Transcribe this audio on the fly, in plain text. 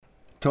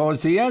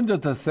Towards the end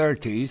of the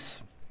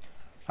 30s,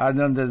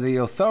 and under the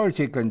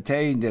authority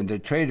contained in the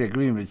Trade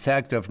Agreements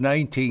Act of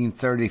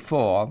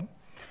 1934,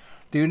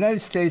 the United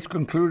States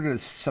concluded a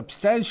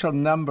substantial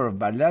number of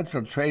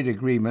bilateral trade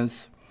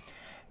agreements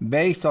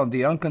based on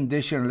the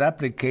unconditional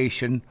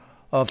application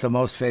of the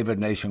Most Favored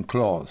Nation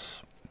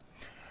clause.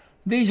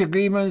 These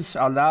agreements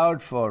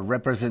allowed for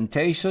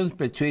representations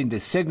between the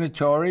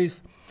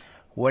signatories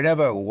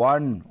whenever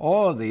one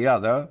or the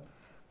other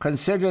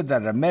considered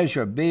that a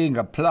measure being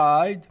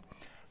applied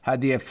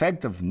had the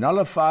effect of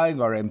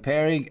nullifying or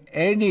impairing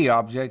any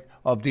object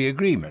of the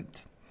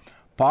agreement.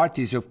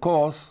 Parties, of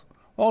course,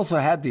 also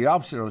had the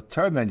option of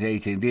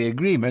terminating the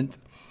agreement,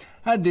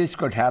 and this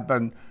could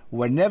happen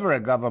whenever a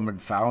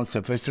government found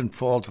sufficient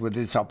fault with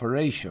its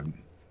operation.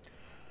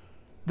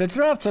 The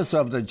drafters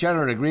of the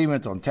General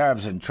Agreement on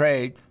Tariffs and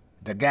Trade,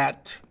 the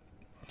GATT,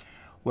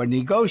 were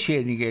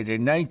negotiating it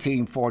in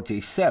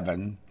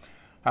 1947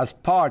 as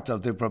part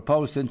of the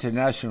proposed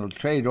International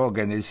Trade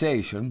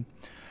Organization,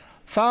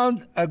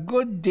 found a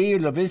good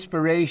deal of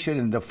inspiration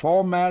in the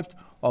format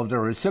of the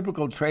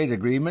reciprocal trade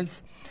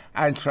agreements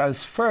and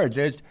transferred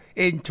it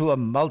into a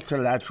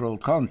multilateral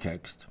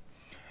context.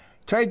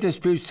 Trade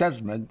dispute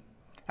settlement,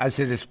 as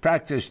it is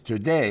practiced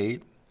today,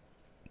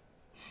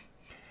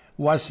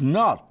 was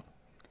not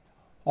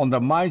on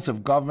the minds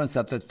of governments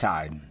at the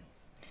time.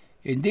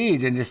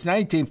 Indeed, in its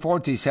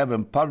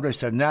 1947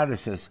 published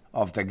analysis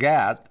of the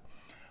GATT,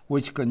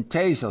 which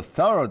contains a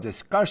thorough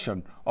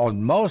discussion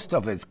on most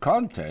of its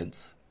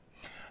contents,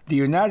 the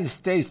United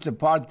States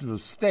Department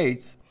of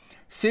State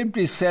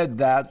simply said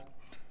that,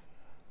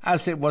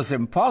 as it was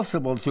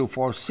impossible to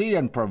foresee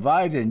and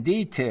provide in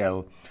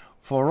detail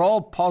for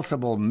all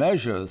possible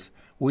measures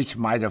which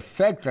might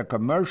affect the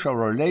commercial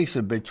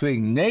relation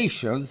between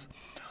nations,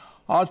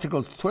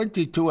 Articles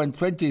 22 and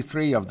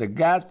 23 of the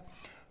GATT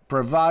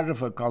provided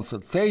for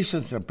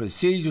consultations and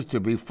procedures to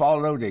be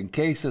followed in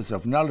cases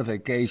of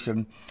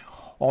nullification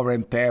or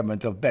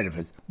impairment of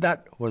benefits.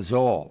 That was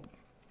all.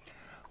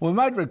 We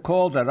might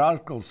recall that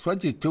Articles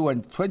 22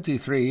 and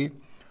 23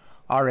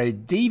 are a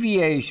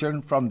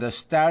deviation from the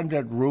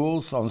standard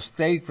rules on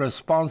state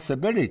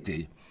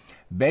responsibility,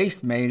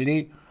 based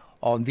mainly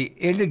on the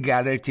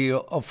illegality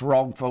of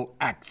wrongful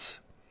acts,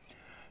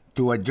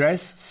 to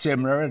address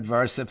similar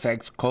adverse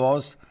effects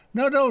caused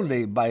not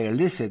only by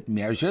illicit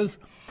measures,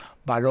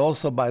 but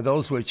also by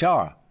those which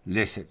are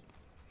licit.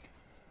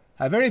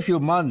 A very few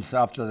months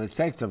after the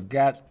text of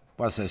GATT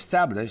was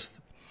established,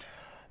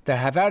 the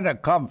Havana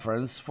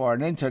Conference for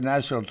an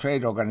International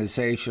Trade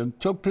Organization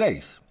took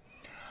place,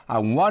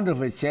 and one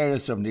of its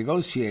areas of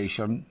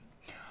negotiation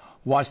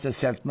was the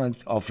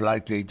settlement of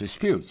likely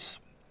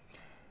disputes.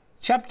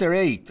 Chapter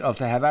 8 of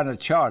the Havana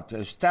Charter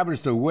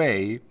established the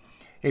way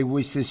in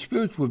which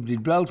disputes would be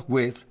dealt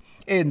with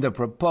in the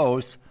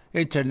proposed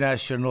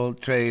International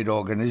Trade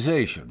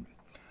Organization.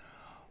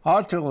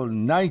 Article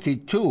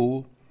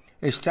 92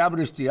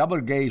 established the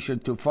obligation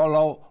to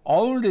follow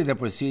only the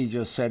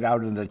procedures set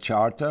out in the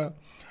Charter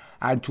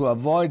and to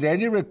avoid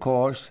any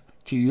recourse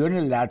to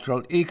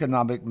unilateral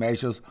economic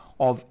measures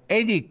of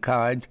any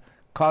kind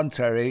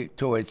contrary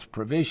to its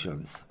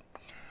provisions.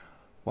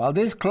 While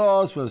this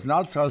clause was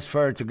not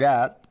transferred to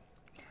GATT,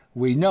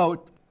 we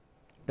note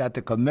that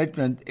the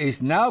commitment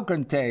is now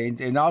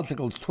contained in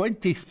Article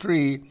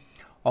 23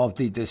 of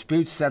the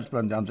Dispute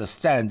Settlement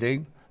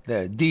Understanding,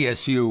 the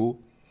DSU,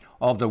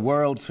 of the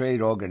World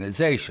Trade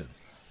Organization,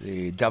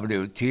 the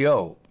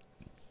WTO.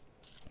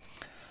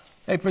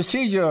 A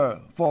procedure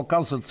for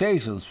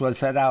consultations was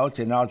set out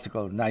in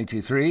Article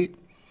 93,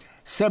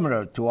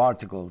 similar to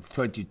Article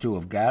 22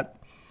 of GATT,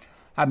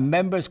 and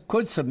members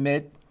could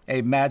submit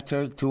a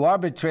matter to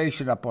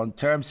arbitration upon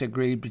terms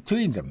agreed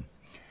between them,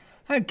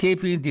 and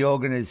keeping the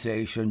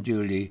organization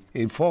duly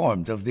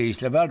informed of these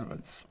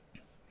developments.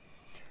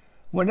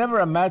 Whenever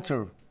a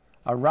matter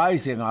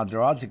arising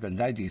under Article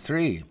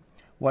 93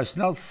 was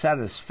not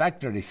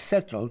satisfactorily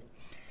settled,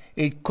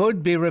 it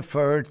could be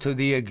referred to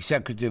the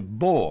Executive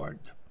Board,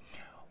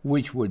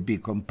 which would be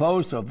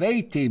composed of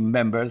 18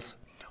 members,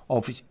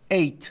 of which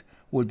 8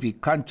 would be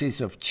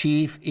countries of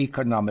chief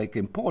economic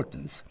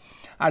importance,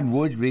 and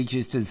would reach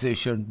its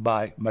decision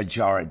by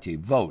majority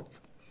vote.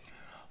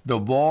 The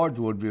board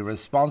would be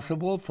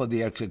responsible for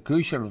the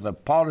execution of the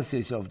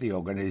policies of the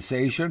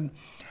organization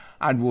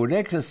and would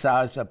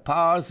exercise the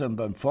powers and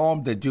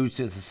perform the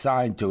duties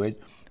assigned to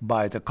it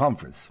by the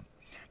conference.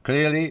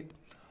 Clearly,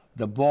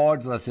 the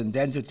board was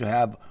intended to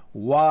have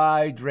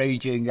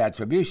wide-ranging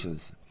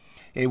attributions.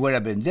 It would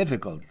have been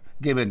difficult,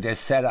 given this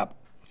setup,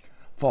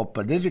 for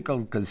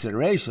political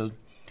considerations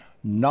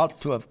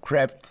not to have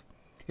crept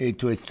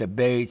into its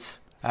debates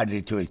and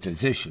into its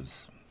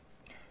decisions.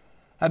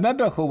 A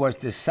member who was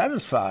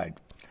dissatisfied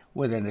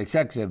with an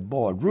executive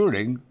board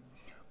ruling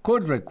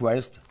could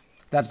request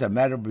that the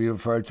matter be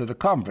referred to the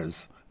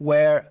conference,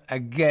 where,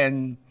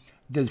 again,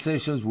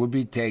 decisions would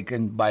be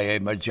taken by a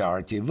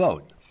majority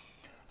vote.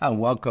 And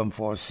one can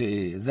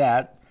foresee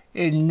that,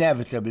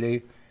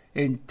 inevitably,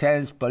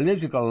 intense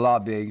political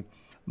lobbying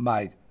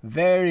might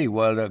very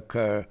well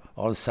occur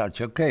on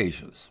such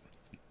occasions.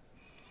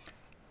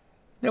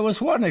 There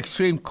was one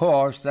extreme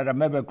course that a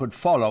member could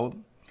follow,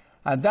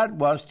 and that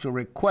was to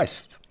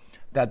request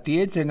that the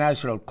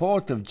International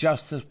Court of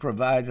Justice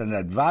provide an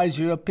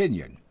advisory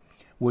opinion,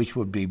 which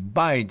would be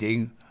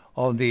binding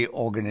on the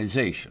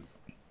organization.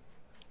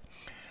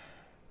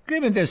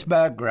 Given this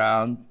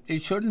background,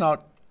 it should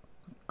not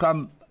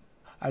come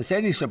as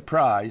any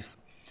surprise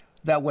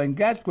that when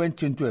GATT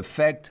went into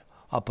effect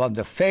upon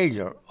the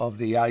failure of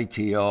the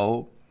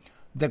ITO,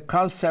 the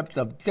concept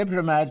of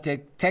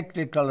diplomatic,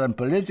 technical, and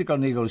political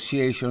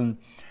negotiation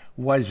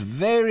was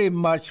very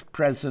much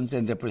present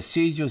in the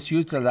procedures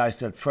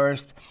utilized at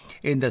first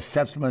in the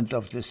settlement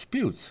of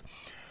disputes,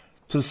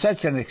 to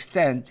such an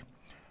extent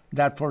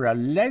that for a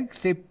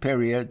lengthy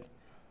period,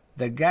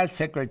 the GATT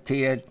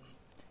Secretariat,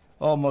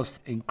 almost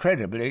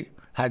incredibly,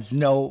 had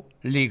no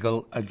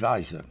legal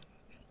advisor.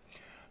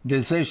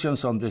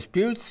 Decisions on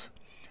disputes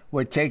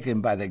were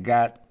taken by the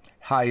GATT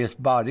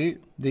highest body,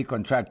 the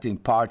contracting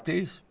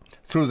parties,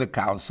 through the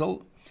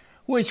Council,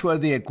 which were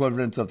the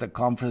equivalent of the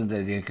Conference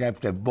of the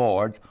Executive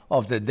Board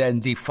of the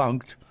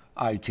then-defunct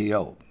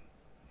ITO.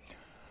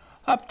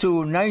 Up to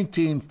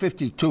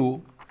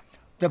 1952,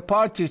 the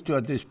parties to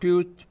a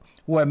dispute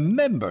were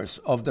members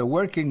of the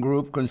working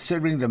group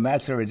considering the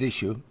matter at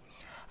issue,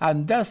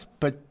 and thus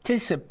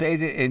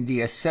participated in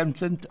the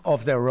assessment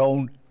of their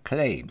own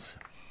claims.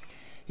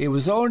 It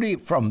was only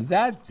from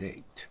that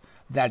date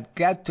that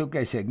GATT took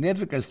a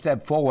significant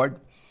step forward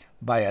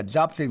by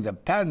adopting the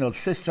panel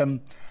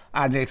system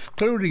and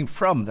excluding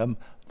from them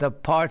the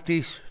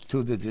parties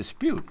to the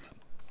dispute.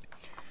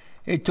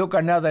 It took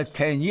another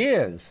 10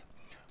 years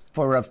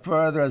for a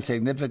further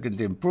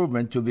significant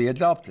improvement to be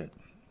adopted.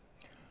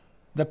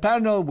 The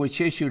panel,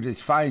 which issued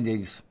its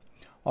findings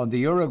on the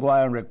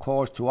Uruguayan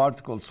recourse to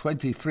Article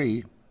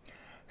 23,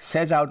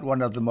 set out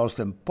one of the most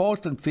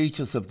important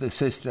features of the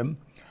system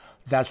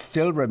that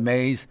still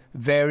remains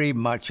very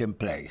much in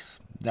place.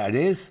 That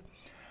is,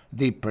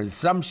 the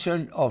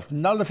presumption of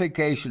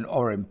nullification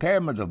or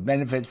impairment of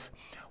benefits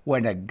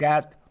when a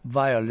GATT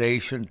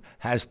violation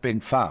has been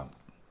found.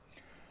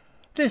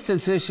 This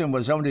decision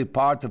was only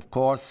part, of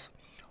course,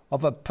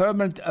 of a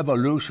permanent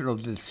evolution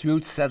of the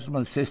dispute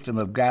settlement system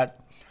of GATT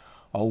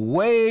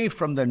away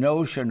from the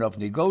notion of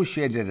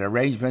negotiated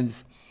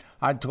arrangements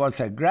and towards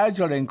a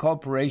gradual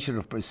incorporation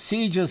of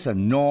procedures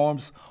and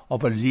norms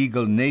of a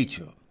legal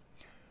nature.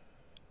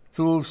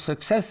 Through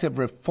successive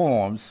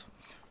reforms,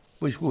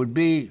 which would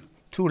be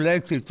too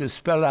lengthy to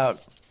spell out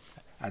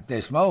at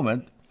this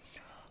moment,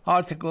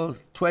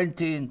 Articles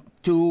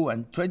 22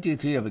 and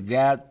 23 of the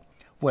GATT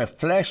were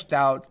fleshed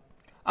out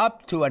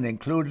up to and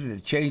including the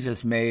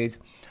changes made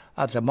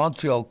at the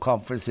Montreal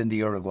Conference in the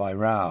Uruguay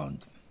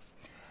round.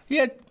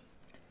 Yet,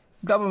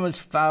 governments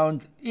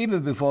found,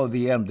 even before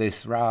the end of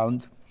this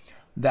round,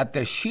 that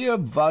the sheer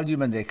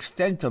volume and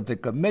extent of the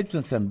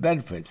commitments and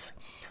benefits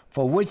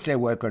for which they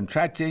were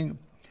contracting,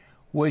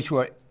 which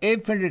were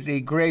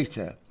infinitely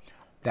greater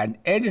than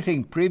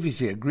anything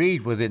previously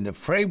agreed within the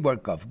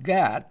framework of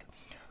GATT,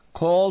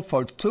 called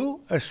for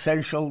two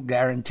essential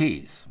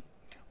guarantees.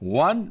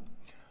 One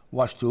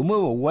was to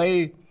move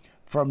away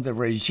from the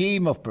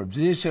regime of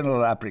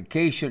provisional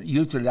application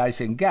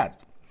utilizing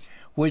GATT,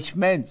 which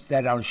meant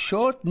that on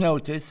short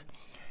notice,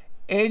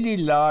 any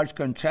large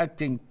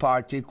contracting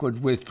party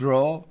could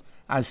withdraw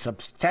and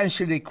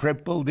substantially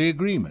cripple the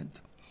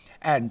agreement.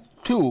 And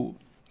two,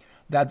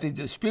 that the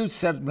dispute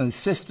settlement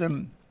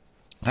system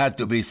had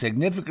to be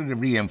significantly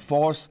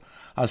reinforced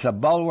as a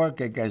bulwark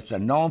against the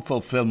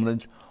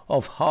non-fulfillment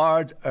of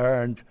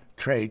hard-earned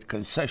trade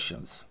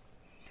concessions.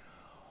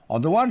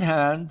 On the one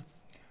hand,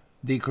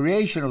 the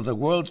creation of the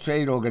World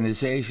Trade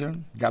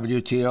Organization,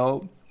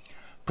 WTO,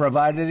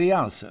 provided the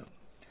answer,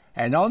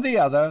 and on the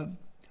other,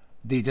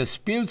 the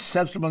dispute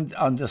settlement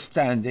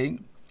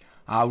understanding,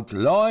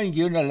 outlawing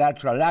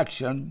unilateral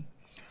action,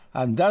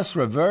 and thus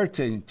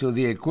reverting to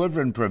the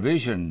equivalent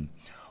provision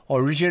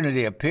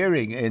originally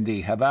appearing in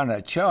the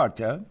Havana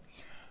Charter,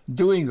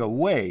 doing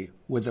away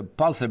with the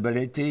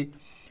possibility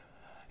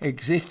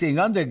existing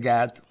under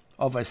GATT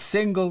of a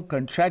single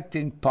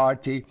contracting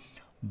party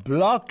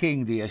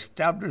blocking the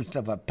establishment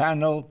of a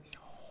panel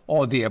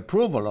or the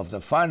approval of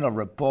the final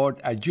report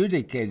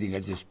adjudicating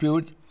a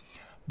dispute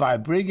by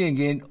bringing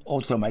in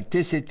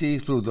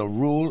automaticity through the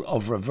rule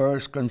of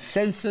reverse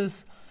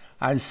consensus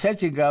and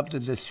setting up the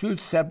dispute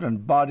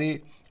settlement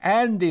body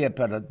and the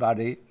appellate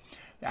body,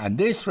 and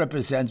this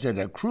represented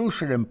a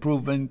crucial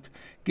improvement,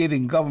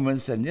 giving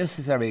governments the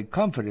necessary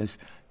confidence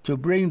to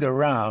bring the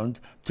round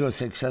to a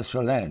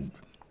successful end.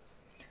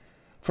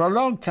 For a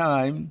long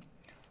time,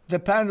 the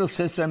panel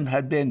system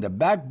had been the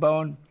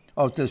backbone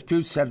of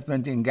dispute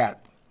settlement in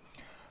GATT,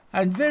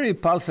 and very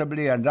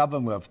possibly a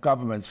number of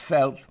governments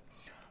felt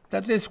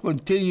that this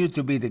continued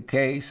to be the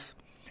case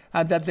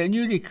and that the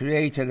newly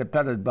created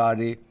appellate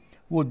body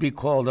would be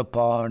called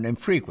upon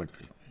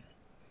infrequently.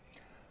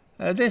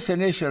 This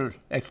initial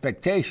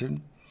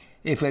expectation,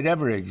 if it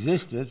ever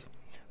existed,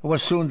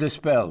 was soon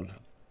dispelled.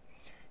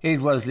 It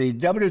was the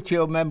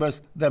WTO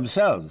members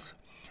themselves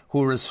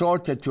who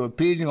resorted to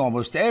appealing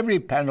almost every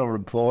panel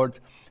report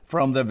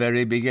from the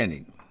very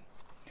beginning.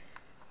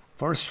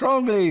 For a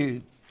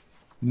strongly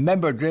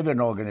member-driven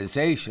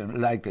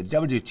organization like the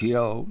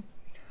WTO,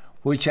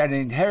 which had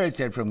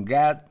inherited from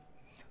GATT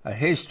a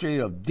history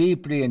of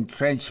deeply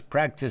entrenched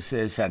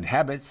practices and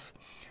habits,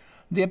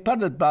 the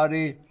appellate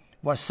body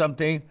was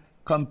something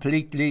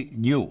completely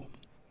new.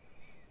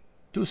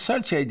 To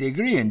such a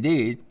degree,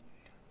 indeed,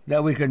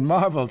 that we can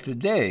marvel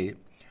today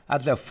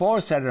at the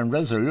foresight and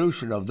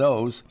resolution of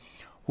those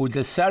who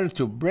decided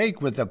to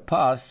break with the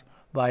past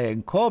by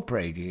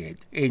incorporating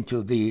it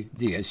into the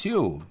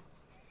DSU.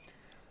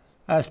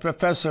 As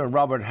Professor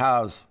Robert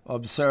Howes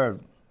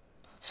observed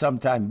some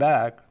time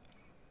back,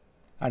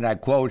 and I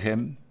quote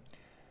him,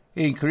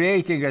 "In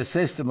creating a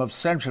system of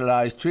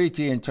centralized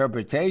treaty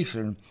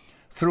interpretation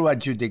through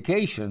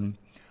adjudication,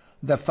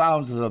 the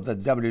founders of the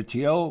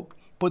WTO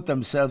put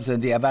themselves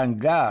in the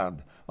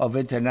avant-garde of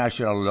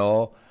international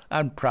law,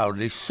 and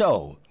proudly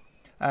so."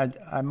 And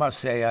I must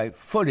say I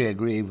fully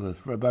agree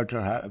with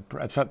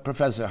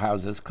Professor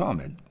Howes'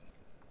 comment.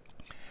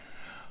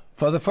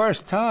 For the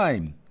first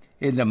time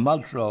in the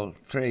multilateral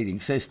trading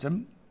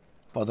system,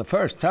 for the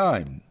first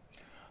time,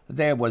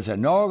 there was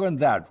an organ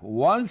that,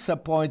 once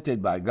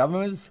appointed by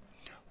governments,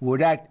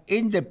 would act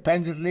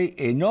independently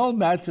in all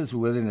matters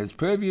within its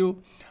purview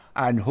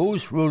and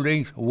whose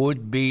rulings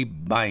would be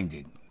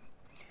binding.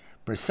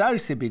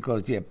 Precisely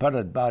because the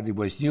appellate body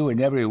was new in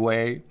every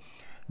way,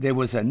 there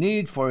was a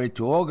need for it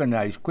to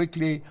organize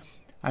quickly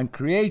and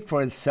create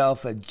for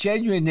itself a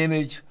genuine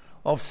image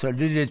of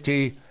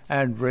solidity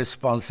and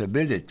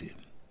responsibility.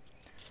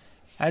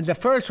 And the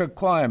first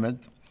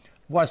requirement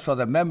was for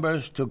the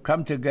members to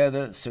come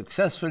together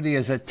successfully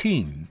as a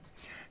team,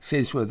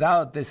 since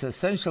without this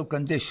essential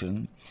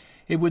condition,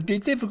 it would be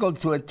difficult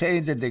to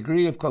attain the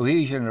degree of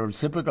cohesion and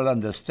reciprocal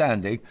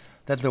understanding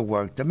that the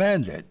work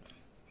demanded.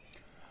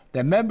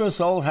 The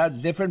members all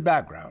had different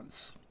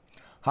backgrounds: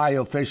 high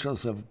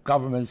officials of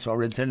governments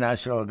or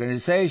international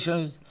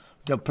organizations,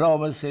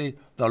 diplomacy,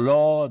 the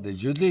law, the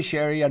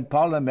judiciary, and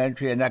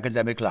parliamentary and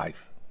academic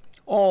life.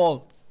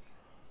 All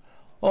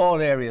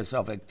areas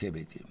of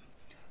activity.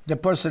 The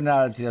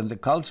personalities and the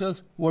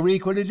cultures were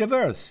equally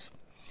diverse.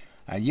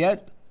 And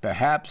yet,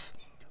 perhaps,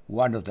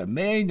 one of the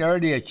main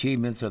early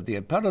achievements of the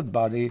appellate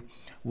body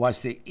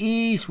was the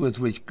ease with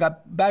which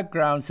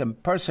backgrounds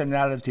and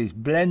personalities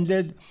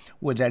blended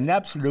with an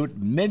absolute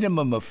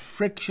minimum of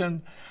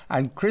friction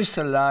and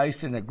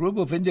crystallized in a group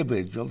of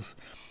individuals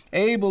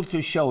able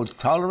to show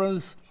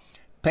tolerance,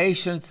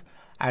 patience,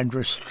 and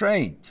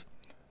restraint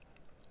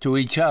to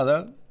each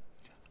other,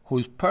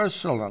 whose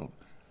personal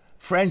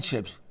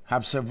friendships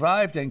have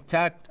survived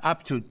intact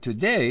up to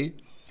today,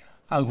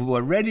 and who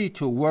are ready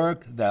to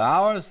work the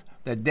hours,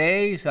 the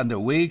days, and the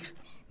weeks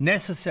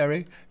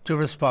necessary to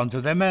respond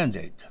to their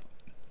mandate.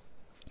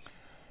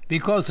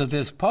 Because of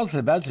this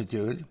positive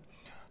attitude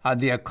and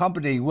the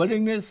accompanying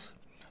willingness,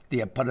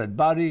 the appellate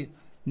body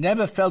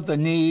never felt the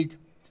need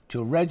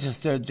to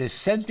register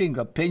dissenting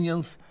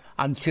opinions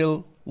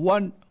until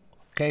one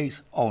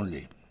case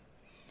only.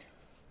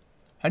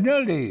 An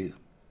early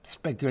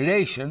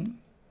speculation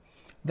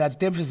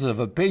that differences of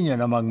opinion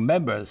among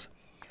members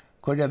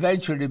could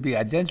eventually be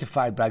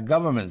identified by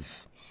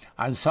governments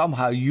and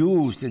somehow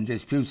used in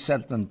dispute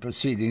settlement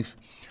proceedings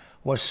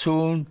was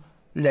soon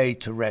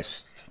laid to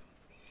rest.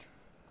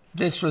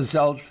 This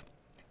result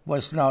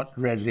was not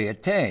readily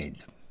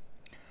attained.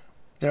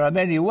 There are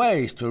many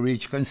ways to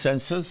reach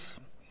consensus.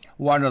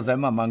 One of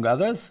them, among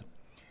others,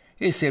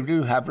 is simply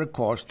to have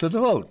recourse to the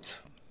vote.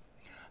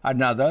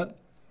 Another,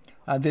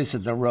 and this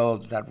is the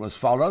road that was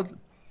followed,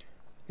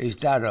 is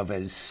that of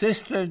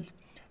insistent,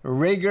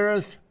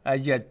 rigorous,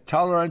 and yet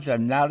tolerant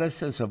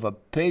analysis of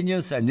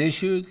opinions and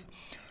issues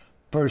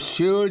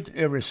pursued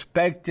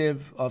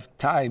irrespective of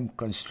time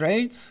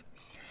constraints,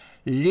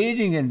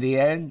 leading in the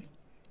end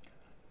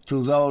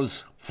to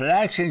those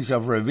flashings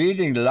of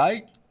revealing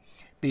light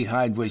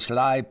behind which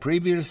lie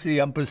previously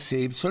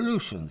unperceived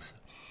solutions.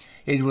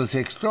 It was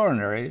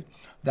extraordinary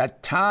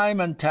that time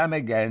and time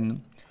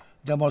again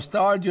the most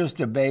arduous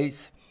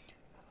debates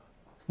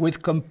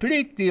with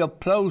completely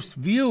opposed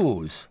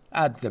views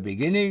at the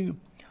beginning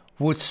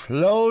would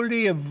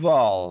slowly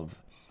evolve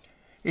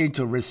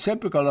into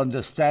reciprocal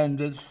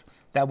understandings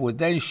that would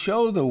then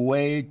show the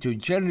way to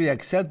generally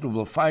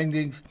acceptable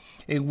findings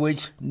in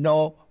which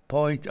no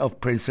point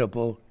of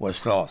principle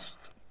was lost.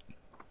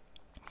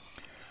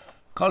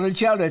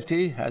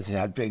 Collegiality, as it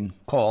has been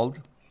called,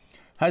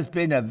 has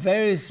been a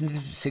very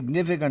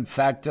significant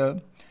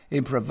factor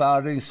in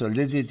providing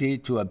solidity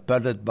to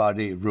appellate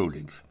body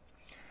rulings.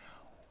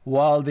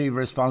 While the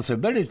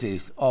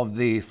responsibilities of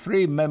the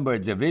three-member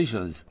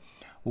divisions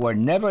were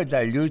never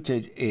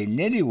diluted in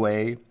any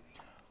way,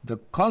 the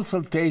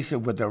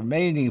consultation with the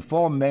remaining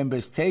four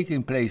members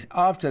taking place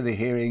after the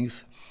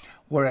hearings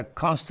were a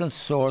constant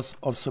source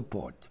of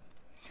support.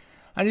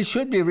 And it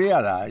should be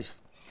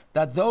realized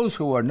that those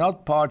who were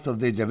not part of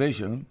the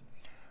division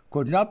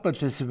could not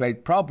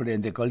participate properly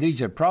in the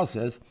collegiate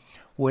process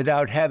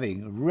without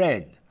having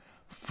read,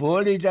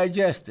 fully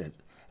digested,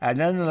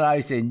 and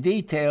analyzed in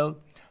detail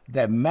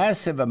the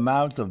massive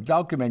amount of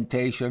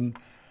documentation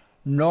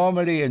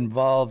normally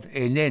involved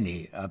in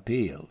any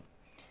appeal.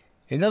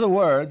 In other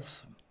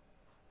words,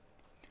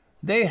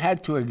 they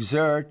had to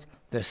exert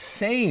the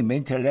same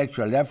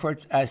intellectual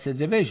effort as the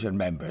division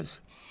members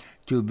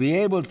to be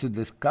able to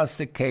discuss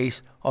the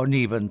case on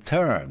even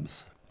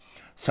terms.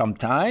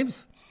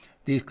 Sometimes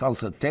these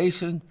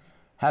consultations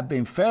have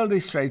been fairly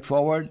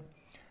straightforward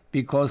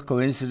because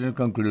coincident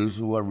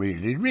conclusions were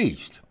really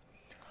reached.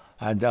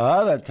 And at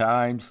other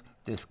times,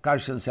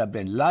 discussions have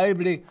been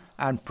lively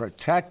and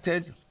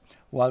protracted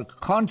while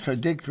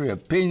contradictory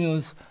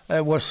opinions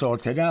were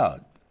sorted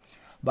out.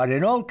 But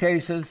in all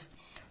cases,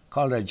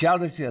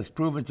 collegiality has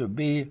proven to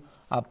be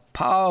a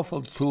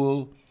powerful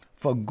tool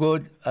for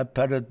good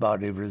appellate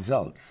body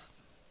results.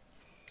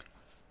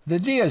 The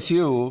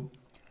DSU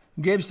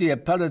gives the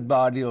appellate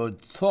body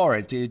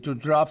authority to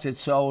draft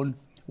its own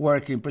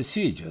working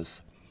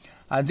procedures,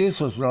 and this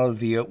was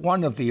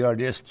one of the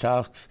earliest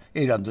tasks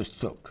it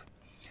undertook.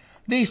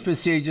 These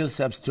procedures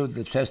have stood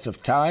the test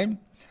of time.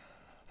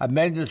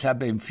 Amendments have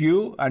been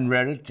few and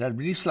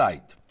relatively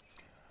slight.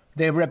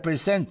 They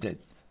represented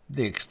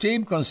the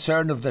extreme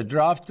concern of the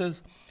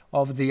drafters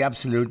of the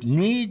absolute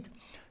need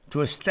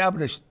to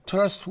establish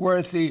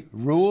trustworthy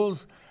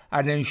rules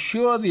and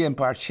ensure the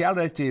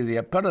impartiality of the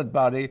appellate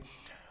body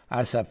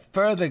as a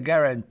further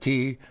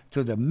guarantee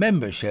to the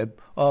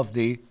membership of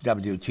the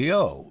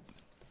WTO.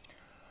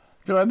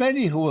 There are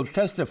many who will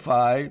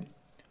testify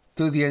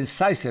to the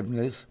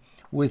incisiveness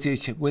with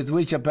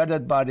which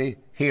appellate body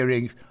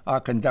hearings are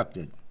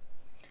conducted.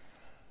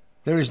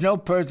 There is no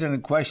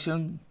pertinent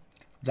question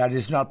that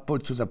is not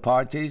put to the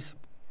parties,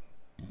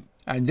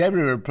 and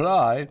every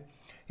reply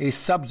is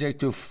subject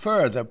to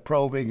further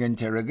probing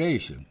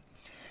interrogation.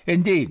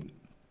 Indeed,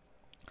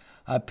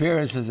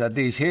 appearances at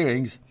these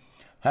hearings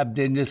have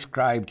been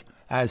described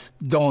as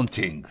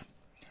daunting,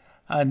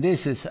 and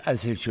this is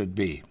as it should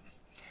be.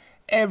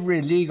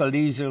 Every legal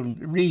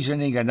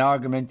reasoning and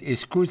argument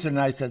is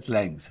scrutinized at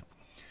length,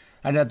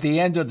 and at the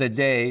end of the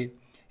day,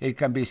 it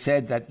can be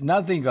said that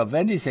nothing of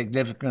any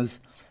significance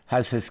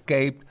has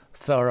escaped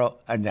thorough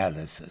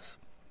analysis.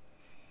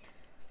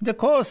 In the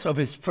course of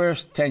its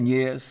first 10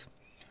 years,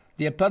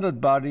 the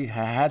appellate body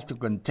had to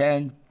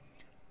contend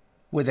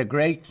with a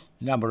great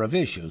number of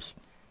issues.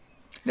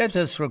 Let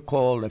us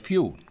recall a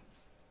few.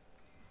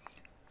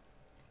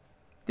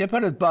 The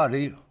appellate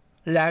body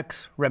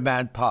lacks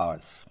remand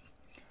powers.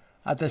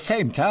 At the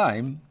same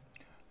time,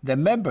 the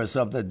members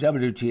of the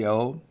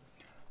WTO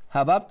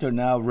have up to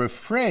now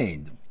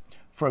refrained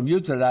from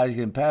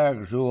utilizing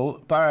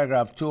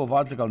paragraph 2 of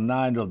Article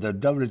 9 of the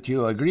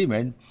WTO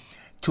agreement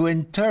to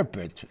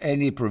interpret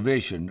any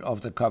provision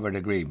of the covered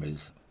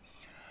agreements.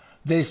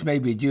 This may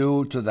be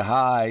due to the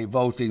high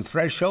voting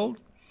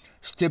threshold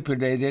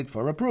stipulated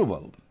for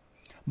approval.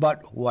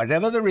 But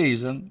whatever the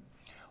reason,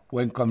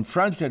 when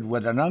confronted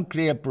with an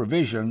unclear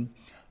provision,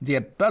 the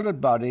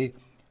appellate body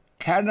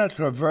cannot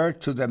revert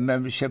to the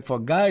membership for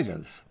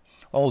guidance,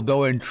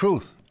 although in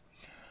truth,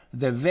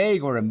 the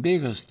vague or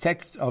ambiguous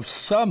text of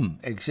some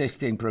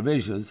existing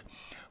provisions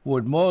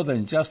would more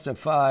than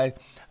justify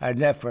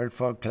an effort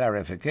for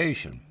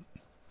clarification.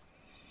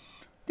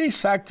 These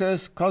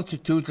factors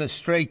constitute a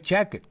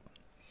straitjacket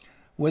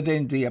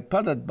within the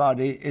appellate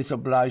body is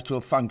obliged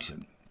to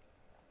function.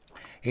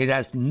 It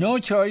has no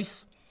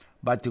choice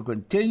but to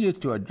continue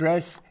to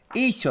address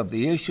each of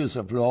the issues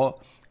of law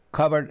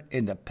covered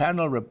in the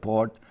panel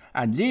report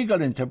and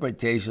legal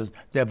interpretations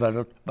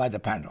developed by the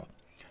panel.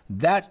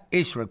 That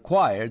is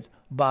required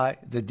by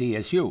the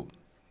DSU.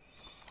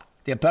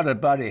 The appellate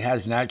body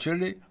has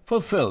naturally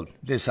fulfilled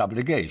this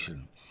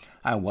obligation,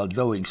 and while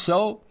doing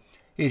so,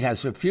 it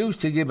has refused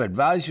to give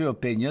advisory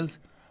opinions,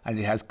 and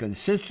it has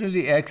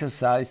consistently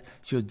exercised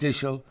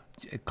judicial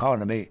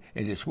economy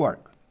in its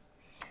work.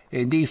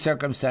 In these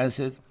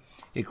circumstances,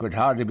 it could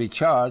hardly be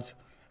charged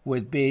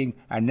with being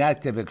an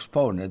active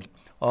exponent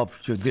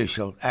of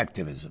judicial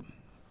activism.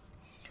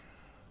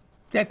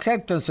 The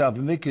acceptance of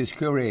amicus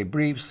curiae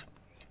briefs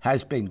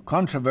has been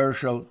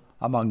controversial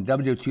among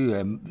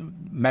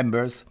WTO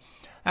members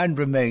and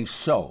remains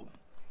so.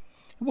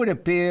 It would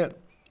appear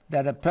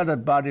that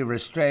appellate body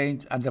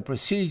restraint and the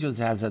procedures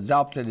it has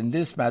adopted in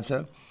this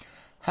matter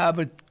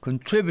have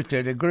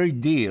contributed a great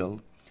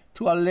deal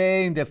to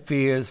allaying the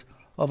fears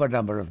of a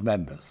number of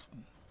members.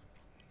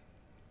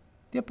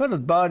 The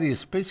appellate body is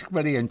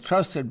specifically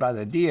entrusted by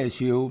the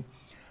DSU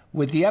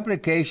with the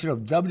application of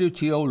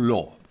WTO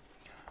law,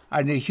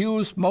 and it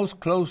adheres most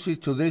closely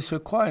to this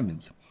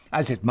requirement,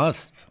 as it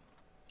must.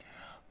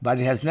 But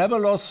it has never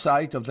lost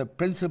sight of the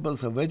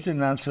principles of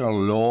international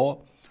law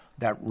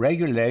that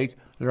regulate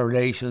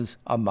relations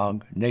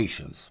among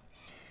nations.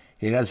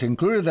 It has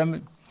included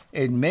them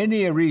in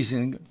many a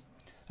reasoning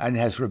and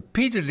has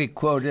repeatedly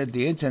quoted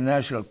the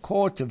International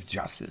Court of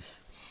Justice.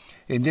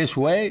 In this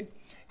way,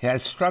 it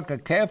has struck a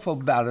careful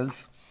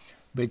balance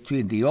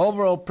between the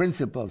overall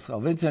principles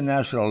of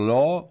international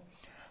law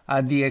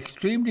and the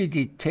extremely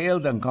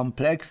detailed and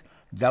complex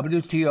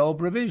WTO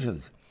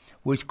provisions,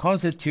 which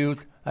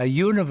constitute a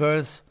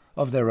universe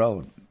of their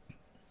own.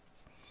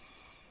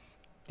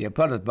 The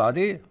appellate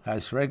body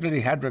has regularly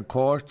had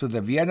recourse to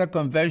the Vienna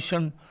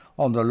Convention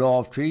on the Law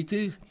of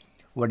Treaties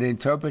when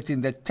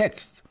interpreting the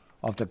text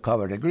of the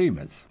covered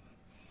agreements.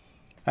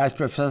 As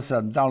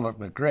Professor Donald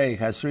McRae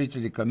has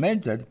recently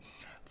commented,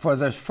 for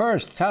the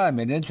first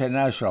time in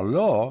international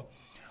law,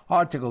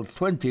 Article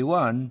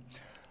 21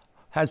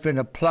 has been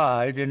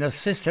applied in a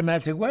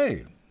systematic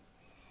way.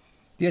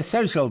 The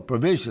essential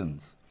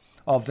provisions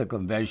of the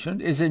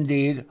Convention is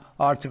indeed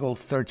Article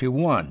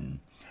 31,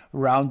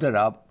 rounded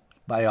up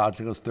by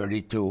Articles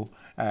 32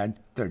 and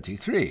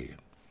 33.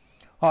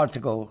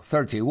 Article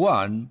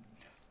 31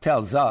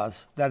 tells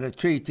us that a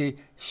treaty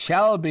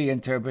shall be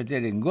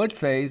interpreted in good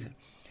faith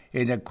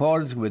in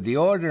accordance with the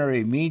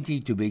ordinary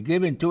meaning to be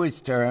given to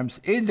its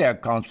terms in their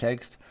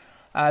context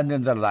and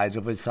in the light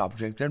of its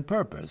object and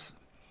purpose,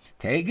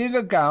 taking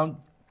account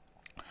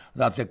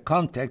that the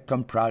context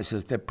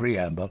comprises the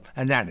preamble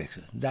and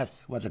annexes.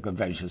 That's what the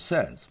Convention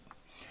says.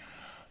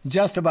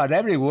 Just about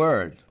every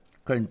word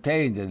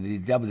contained in the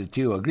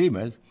WTO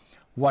agreement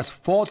was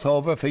fought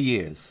over for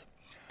years.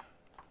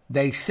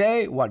 They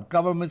say what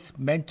governments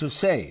meant to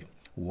say,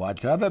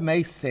 whatever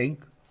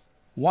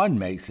one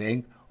may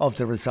think of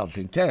the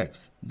resulting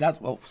text. That's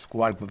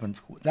what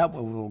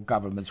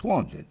governments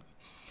wanted.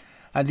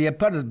 And the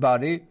appellate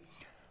body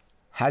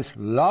has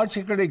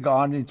logically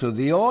gone into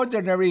the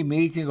ordinary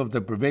meaning of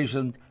the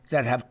provisions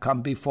that have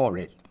come before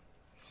it.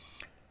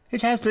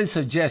 It has been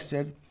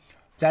suggested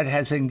that it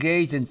has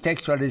engaged in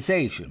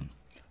textualization,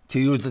 to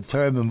use the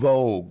term in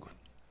vogue.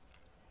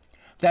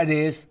 That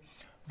is,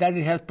 that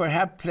it has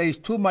perhaps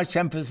placed too much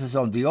emphasis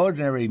on the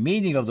ordinary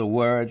meaning of the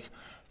words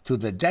to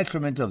the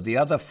detriment of the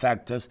other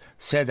factors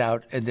set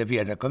out in the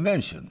Vienna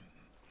Convention.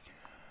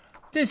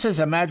 This is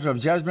a matter of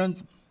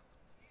judgment,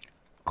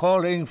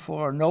 calling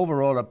for an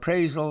overall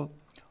appraisal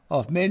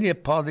of many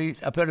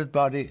appellate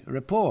body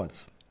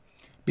reports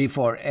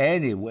before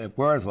any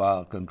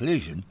worthwhile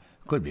conclusion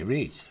could be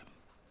reached.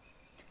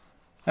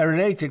 A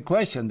related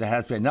question that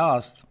has been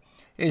asked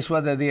is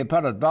whether the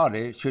appellate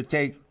body should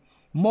take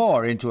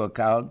more into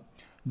account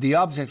the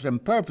object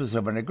and purpose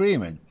of an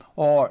agreement,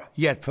 or,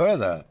 yet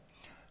further,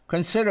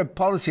 consider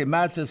policy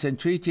matters in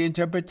treaty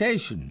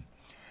interpretation,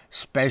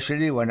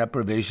 especially when a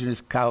provision is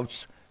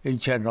couched in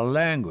general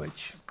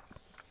language.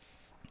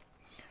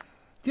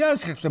 The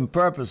object and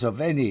purpose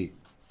of any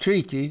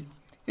treaty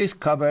is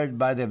covered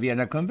by the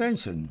Vienna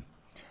Convention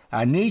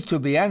and needs to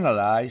be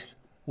analyzed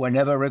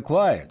whenever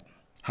required.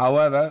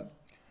 However,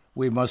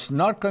 we must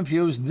not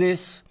confuse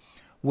this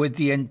with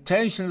the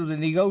intention of the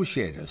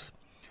negotiators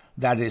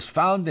that is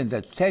found in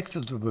the text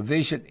of the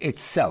provision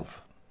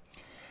itself.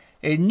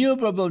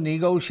 Innumerable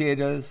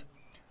negotiators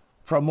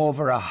from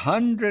over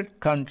 100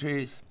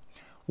 countries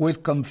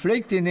with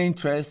conflicting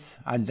interests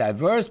and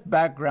diverse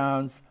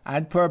backgrounds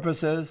and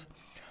purposes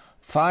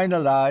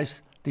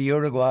finalized the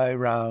Uruguay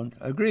Round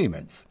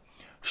agreements.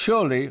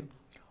 Surely,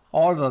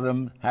 all of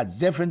them had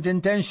different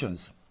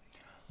intentions.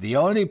 The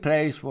only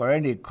place where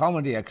any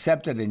commonly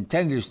accepted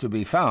intent is to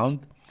be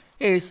found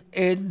is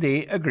in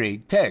the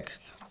agreed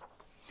text.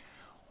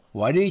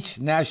 What each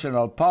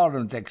national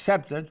parliament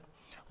accepted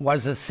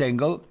was a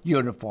single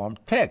uniform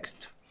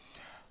text,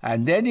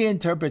 and any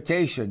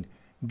interpretation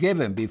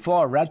given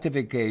before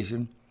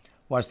ratification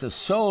was the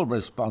sole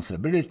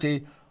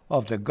responsibility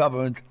of the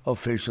government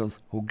officials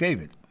who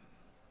gave it.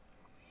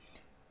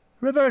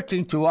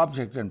 Reverting to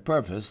object and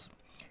purpose,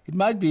 it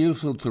might be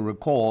useful to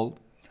recall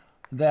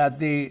that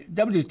the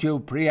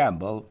WTO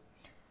preamble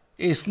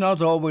is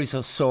not always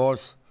a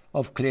source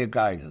of clear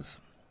guidance.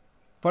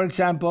 For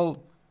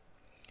example,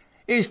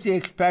 is the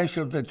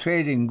expansion of the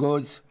trade in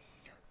goods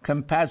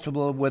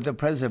compatible with the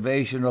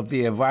preservation of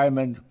the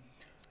environment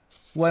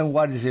when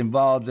what is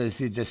involved is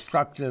the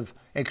destructive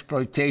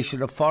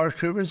exploitation of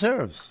forestry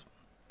reserves?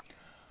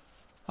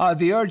 Are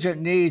the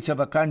urgent needs of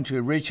a country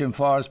rich in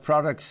forest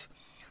products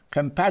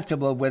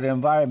compatible with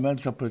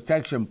environmental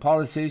protection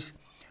policies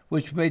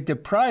which may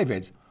deprive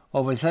it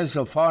of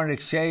essential foreign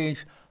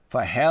exchange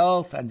for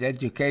health and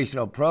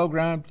educational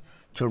programs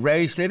to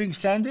raise living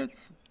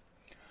standards?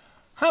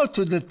 How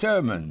to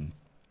determine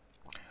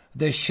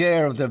the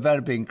share of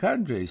developing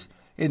countries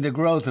in the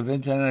growth of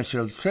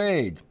international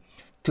trade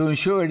to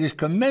ensure it is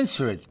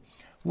commensurate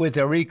with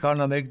their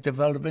economic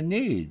development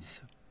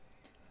needs?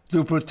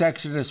 Do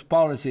protectionist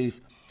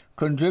policies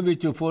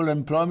contribute to full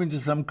employment in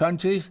some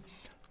countries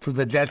to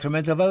the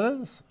detriment of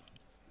others?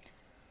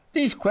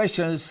 These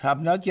questions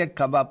have not yet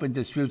come up in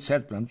dispute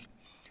settlement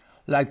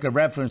like the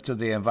reference to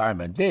the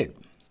environment did,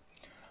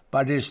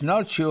 but it is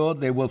not sure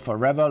they will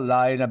forever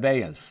lie in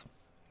abeyance.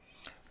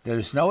 There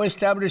is no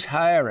established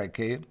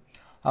hierarchy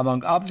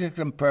among objects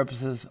and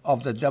purposes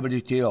of the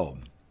WTO,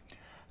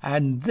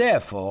 and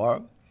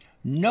therefore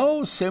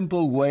no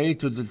simple way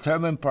to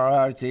determine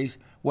priorities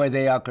where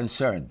they are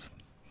concerned.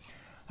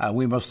 And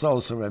we must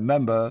also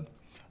remember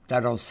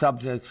that on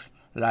subjects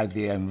like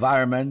the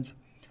environment,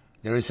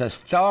 there is a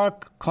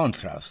stark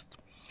contrast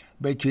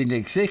between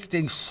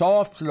existing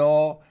soft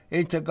law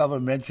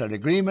intergovernmental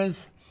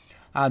agreements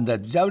and the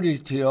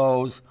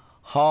WTO's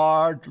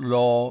hard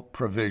law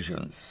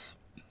provisions.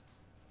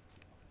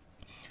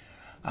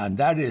 and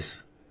that is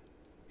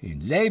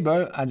in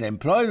labor and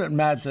employment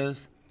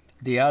matters,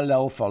 the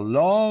ILO for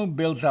long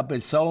built up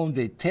its own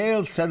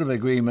detailed set of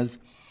agreements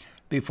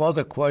before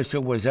the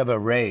question was ever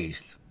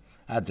raised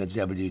at the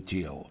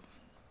WTO.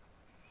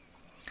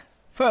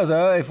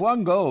 Further, if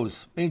one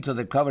goes into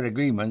the covered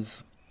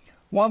agreements,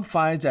 one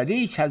finds that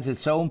each has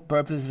its own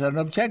purposes and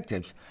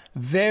objectives,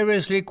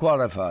 variously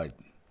qualified.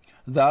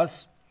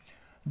 Thus,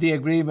 the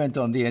agreement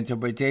on the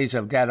interpretation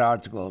of GATT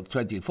Article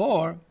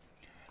 24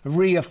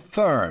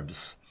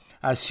 reaffirms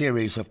a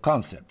series of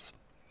concepts.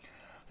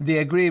 The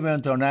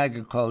agreement on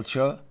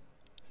agriculture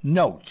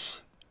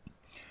notes.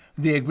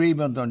 The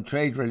agreement on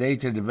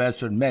trade-related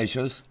investment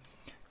measures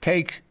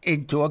takes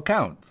into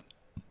account.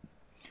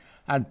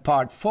 And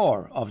Part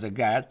 4 of the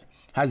GATT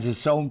has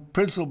its own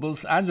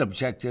principles and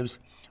objectives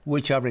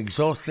which are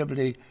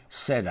exhaustively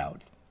set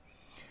out.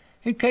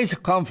 In case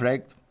of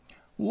conflict,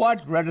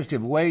 what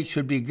relative weight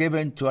should be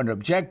given to an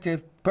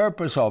objective,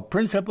 purpose, or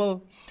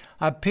principle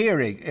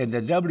appearing in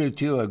the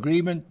WTO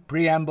agreement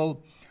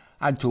preamble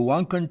and to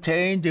one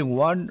contained in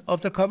one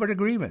of the covered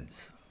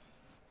agreements?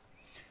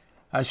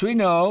 As we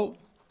know,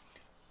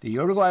 the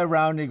Uruguay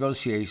round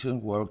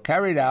negotiations were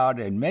carried out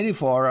in many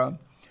fora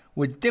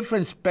with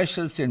different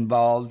specialists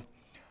involved,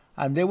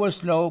 and there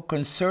was no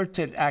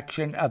concerted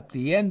action at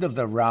the end of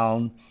the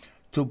round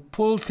to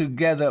pull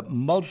together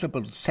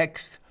multiple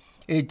texts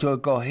into a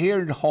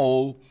coherent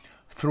whole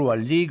through a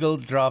legal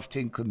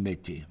drafting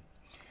committee.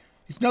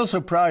 It's no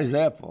surprise,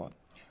 therefore,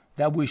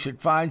 that we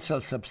should find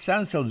such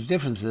substantial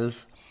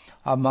differences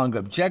among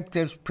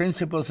objectives,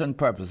 principles, and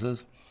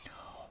purposes,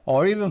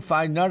 or even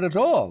find none at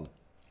all,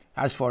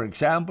 as, for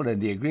example, in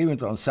the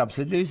agreement on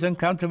subsidies and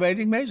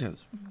countervailing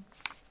measures.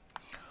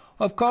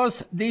 Of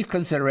course, these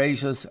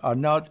considerations are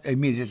not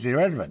immediately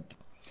relevant,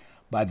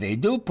 but they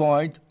do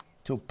point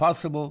to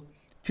possible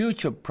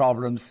future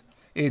problems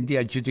in the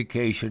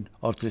adjudication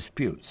of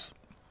disputes.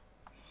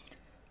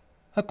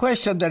 A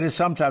question that is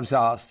sometimes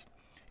asked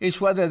is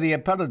whether the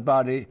appellate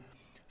body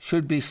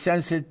should be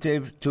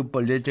sensitive to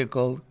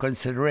political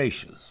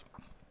considerations.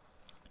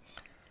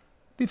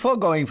 Before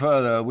going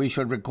further, we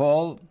should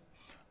recall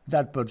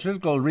that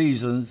political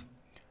reasons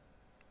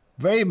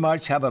very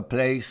much have a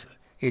place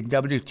in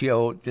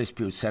WTO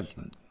dispute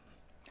settlement.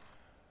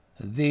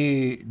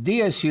 The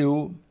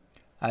DSU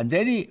and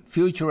any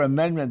future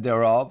amendment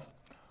thereof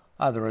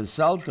are the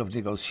result of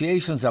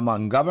negotiations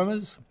among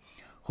governments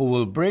who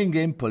will bring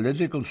in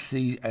political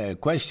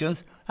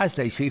questions as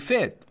they see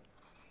fit.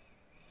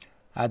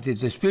 At the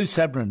Dispute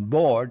Settlement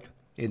Board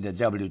in the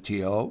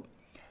WTO,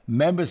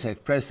 members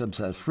express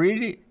themselves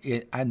freely,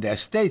 and their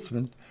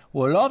statement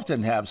will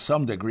often have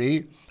some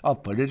degree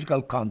of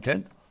political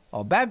content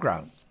or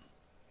background.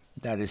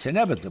 That is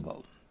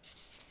inevitable.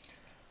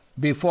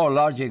 Before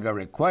lodging a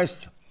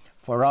request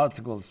for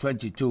Article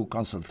 22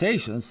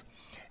 consultations,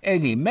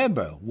 any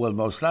member will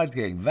most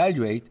likely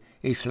evaluate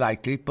its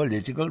likely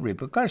political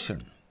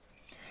repercussion.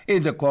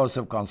 In the course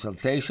of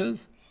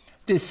consultations,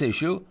 this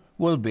issue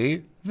will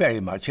be very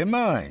much in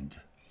mind.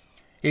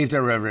 If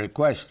there are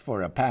requests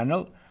for a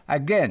panel,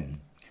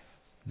 again,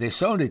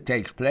 this only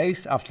takes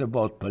place after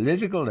both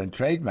political and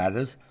trade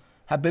matters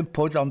have been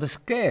put on the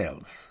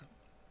scales.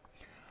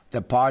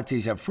 The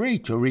parties are free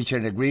to reach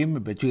an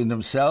agreement between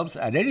themselves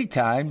at any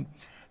time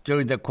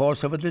during the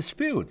course of a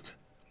dispute,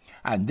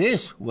 and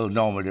this will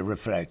normally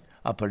reflect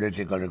a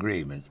political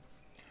agreement.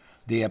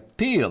 The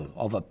appeal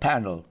of a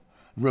panel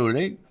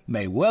ruling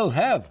may well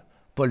have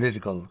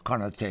political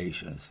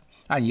connotations,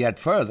 and yet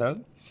further,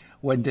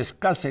 when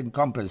discussing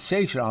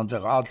compensation under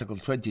Article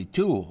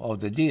 22 of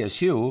the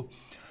DSU,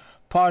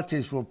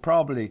 parties will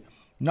probably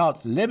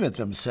not limit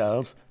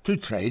themselves to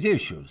trade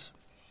issues.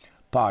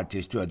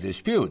 Parties to a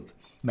dispute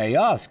may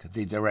ask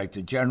the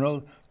Director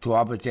General to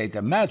arbitrate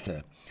the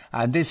matter,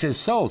 and this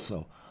is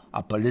also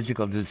a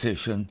political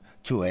decision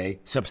to a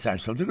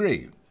substantial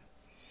degree.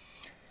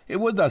 It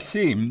would thus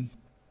seem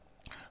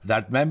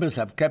that members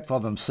have kept for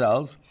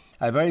themselves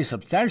a very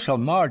substantial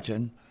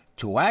margin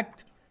to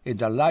act in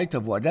the light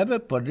of whatever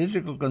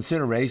political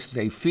considerations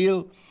they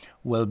feel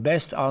will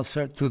best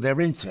answer to their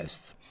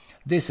interests.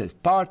 This is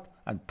part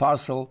and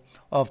parcel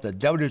of the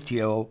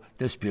WTO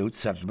dispute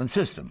settlement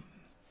system.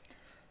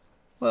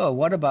 Well,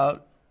 what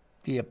about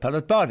the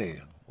appellate body,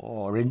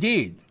 or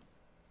indeed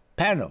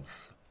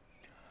panels?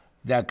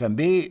 There can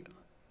be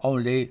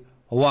only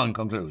one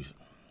conclusion.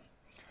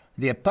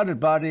 The appellate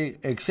body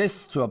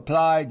exists to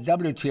apply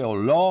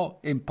WTO law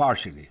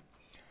impartially,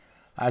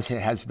 as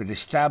it has been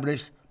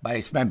established by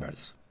its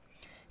members.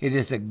 It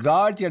is the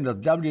guardian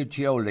of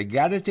WTO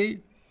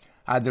legality,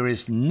 and there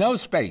is no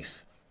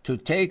space to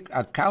take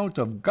account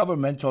of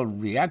governmental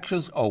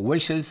reactions or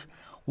wishes,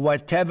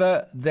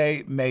 whatever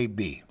they may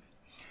be.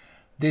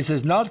 This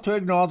is not to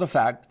ignore the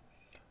fact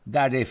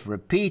that if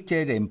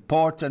repeated,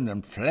 important,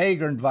 and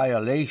flagrant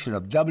violation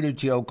of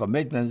WTO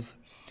commitments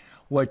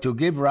were to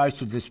give rise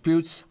to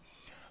disputes,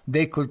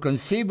 they could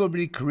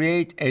conceivably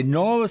create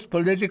enormous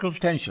political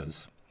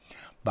tensions,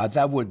 but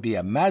that would be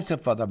a matter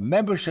for the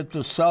membership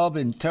to solve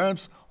in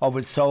terms of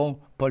its own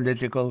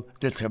political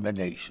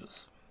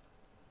determinations.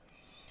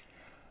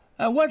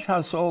 And what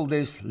has all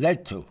this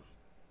led to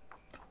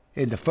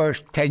in the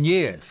first 10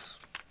 years?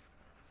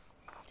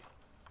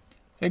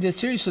 In a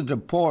recent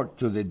report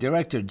to the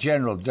Director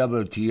General of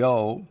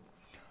WTO,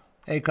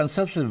 a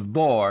consultative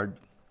board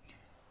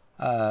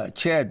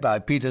chaired by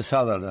Peter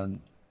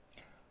Sutherland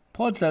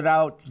pointed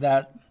out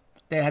that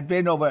there had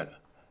been over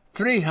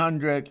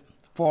 300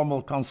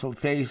 formal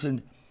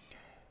consultations,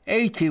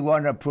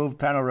 81 approved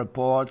panel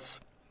reports,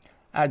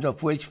 and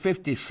of which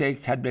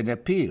 56 had been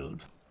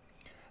appealed,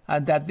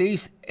 and that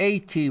these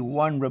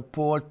 81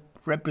 reports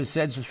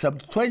represented some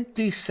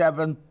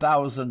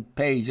 27,000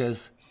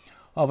 pages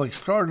of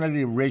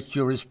extraordinarily rich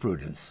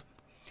jurisprudence.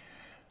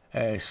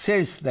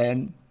 Since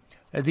then,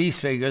 these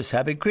figures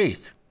have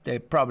increased. They're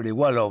probably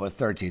well over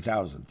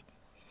 30,000.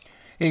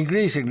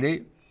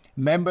 Increasingly,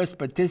 members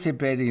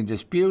participating in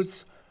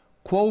disputes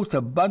quote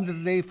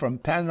abundantly from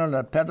panel and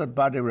appellate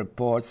body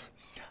reports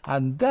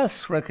and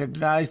thus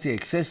recognize the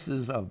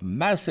existence of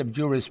massive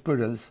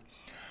jurisprudence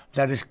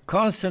that is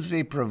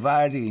constantly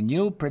providing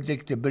new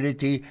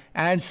predictability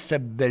and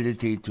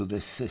stability to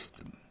the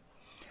system.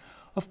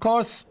 Of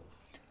course,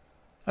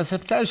 a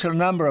substantial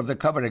number of the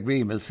covered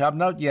agreements have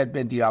not yet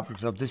been the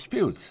object of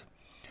disputes,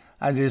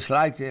 and it is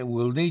likely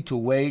we'll need to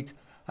wait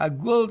a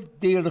good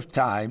deal of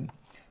time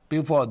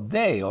before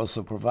they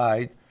also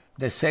provide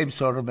the same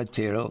sort of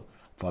material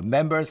for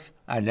members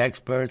and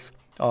experts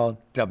on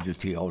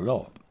WTO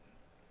law.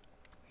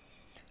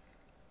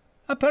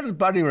 Appellate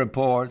body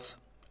reports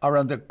are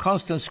under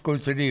constant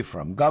scrutiny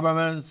from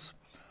governments,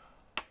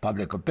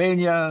 public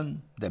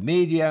opinion, the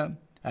media,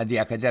 and the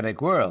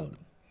academic world.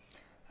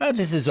 And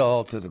this is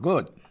all to the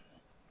good.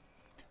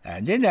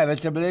 And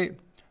inevitably,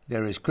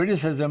 there is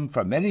criticism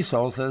from many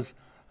sources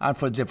and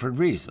for different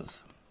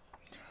reasons.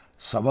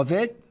 Some of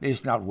it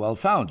is not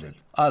well-founded.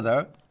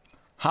 Other,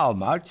 how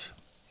much,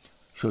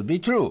 should be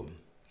true,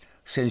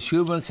 since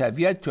humans have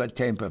yet to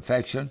attain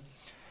perfection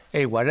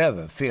in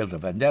whatever field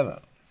of endeavor.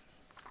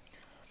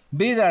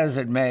 Be that as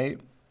it may,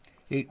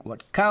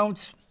 what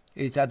counts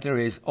is that there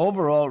is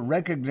overall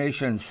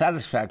recognition and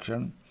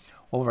satisfaction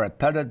over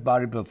appellate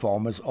body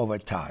performance over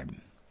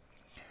time.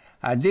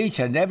 And each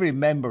and every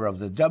member of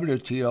the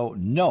WTO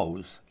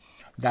knows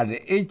that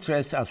the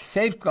interests are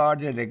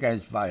safeguarded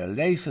against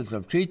violations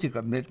of treaty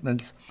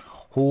commitments,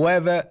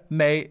 whoever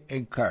may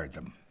incur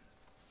them.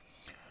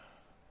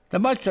 The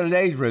much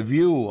delayed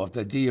review of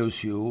the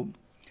DSU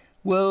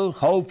will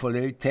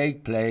hopefully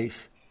take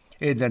place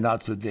in the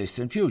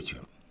not-too-distant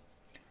future.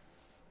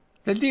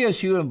 The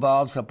DSU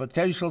involves a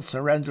potential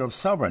surrender of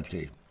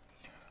sovereignty,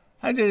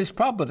 and it is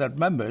proper that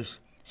members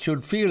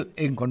should feel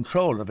in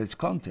control of its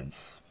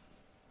contents.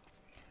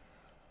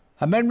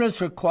 Amendments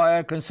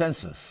require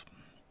consensus,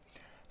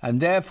 and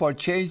therefore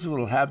change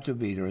will have to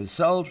be the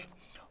result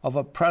of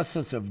a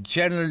process of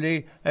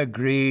generally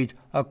agreed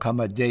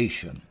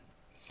accommodation.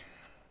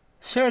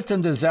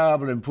 Certain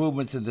desirable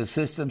improvements in the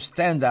system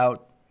stand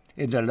out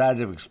in the light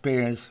of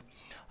experience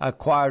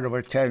acquired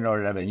over 10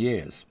 or 11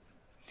 years.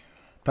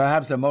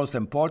 Perhaps the most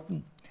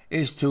important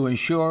is to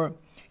ensure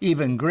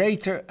even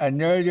greater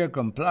and earlier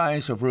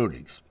compliance of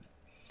rulings.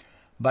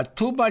 But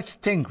too much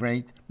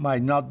tinkering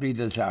might not be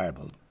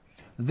desirable.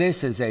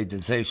 This is a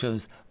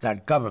decision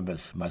that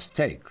governments must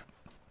take.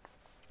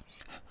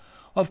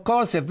 Of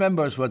course, if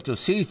members were to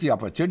seize the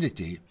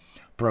opportunity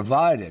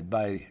provided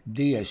by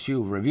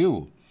DSU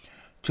review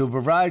to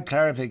provide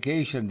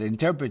clarification and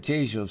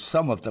interpretation of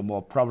some of the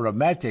more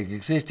problematic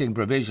existing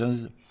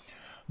provisions,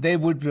 they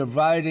would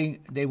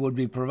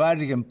be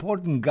providing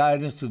important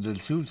guidance to the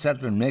dispute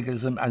settlement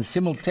mechanism and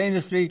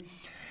simultaneously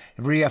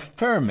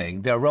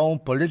reaffirming their own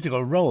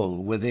political role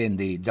within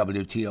the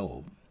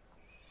WTO.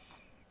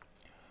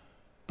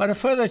 But a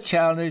further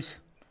challenge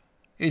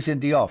is in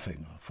the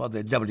offing for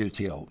the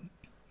WTO.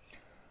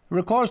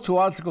 Recourse to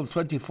Article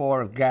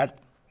 24 of GATT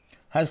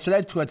has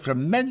led to a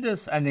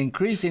tremendous and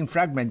increasing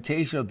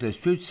fragmentation of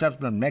dispute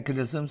settlement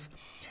mechanisms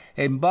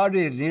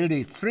embodied in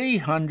nearly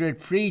 300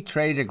 free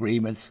trade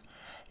agreements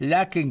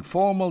lacking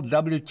formal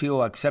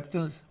WTO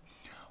acceptance,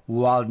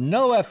 while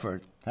no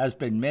effort has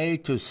been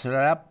made to set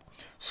up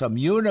some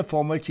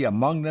uniformity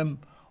among them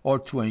or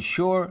to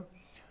ensure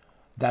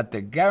that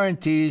the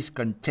guarantees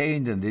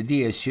contained in the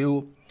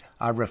DSU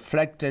are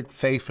reflected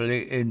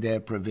faithfully in their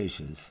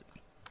provisions.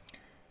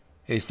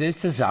 Is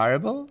this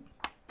desirable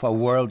for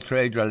world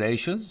trade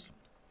relations?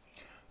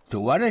 To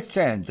what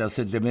extent does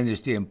it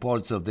diminish the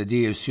importance of the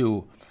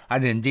DSU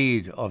and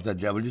indeed of the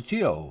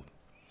WTO?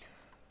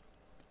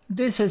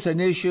 This is an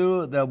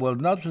issue that will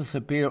not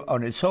disappear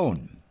on its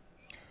own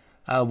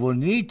and will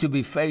need to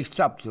be faced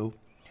up to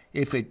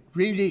if it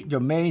really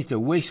remains the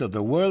wish of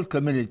the world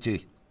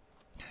community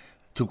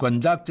to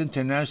conduct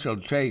international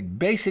trade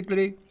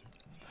basically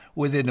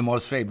within the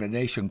most favored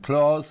nation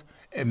clause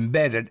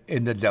embedded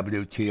in the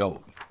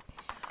WTO.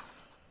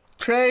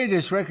 Trade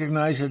is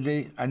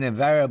recognizedly an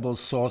invariable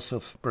source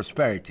of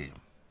prosperity.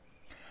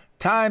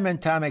 Time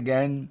and time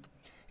again,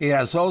 it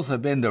has also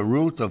been the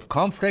root of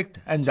conflict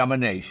and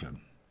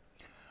domination.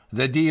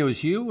 The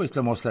DSU is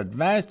the most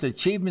advanced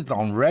achievement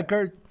on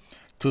record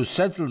to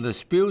settle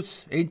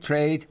disputes in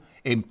trade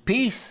in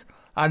peace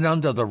and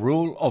under the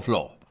rule of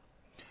law.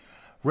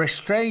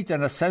 Restraint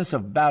and a sense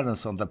of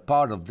balance on the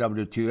part of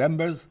WTO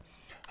members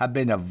have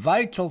been a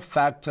vital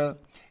factor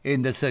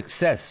in the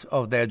success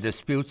of their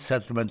dispute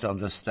settlement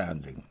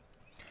understanding.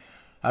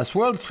 As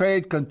world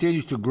trade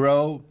continues to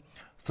grow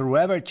through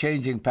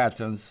ever-changing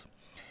patterns,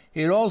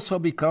 it also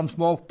becomes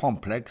more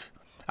complex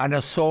and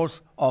a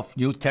source of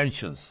new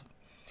tensions.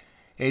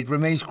 It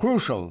remains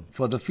crucial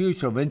for the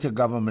future of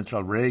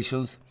intergovernmental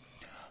relations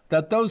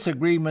that those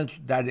agreements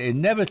that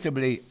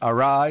inevitably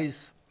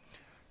arise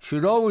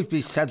should always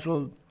be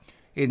settled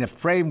in a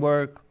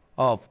framework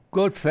of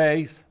good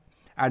faith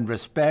and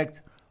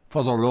respect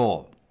for the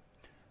law.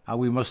 And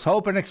we must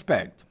hope and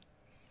expect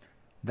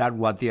that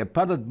what the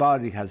appellate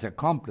body has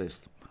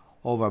accomplished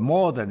over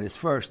more than its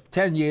first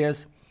 10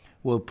 years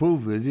will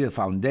prove to be the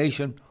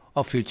foundation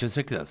of future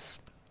success.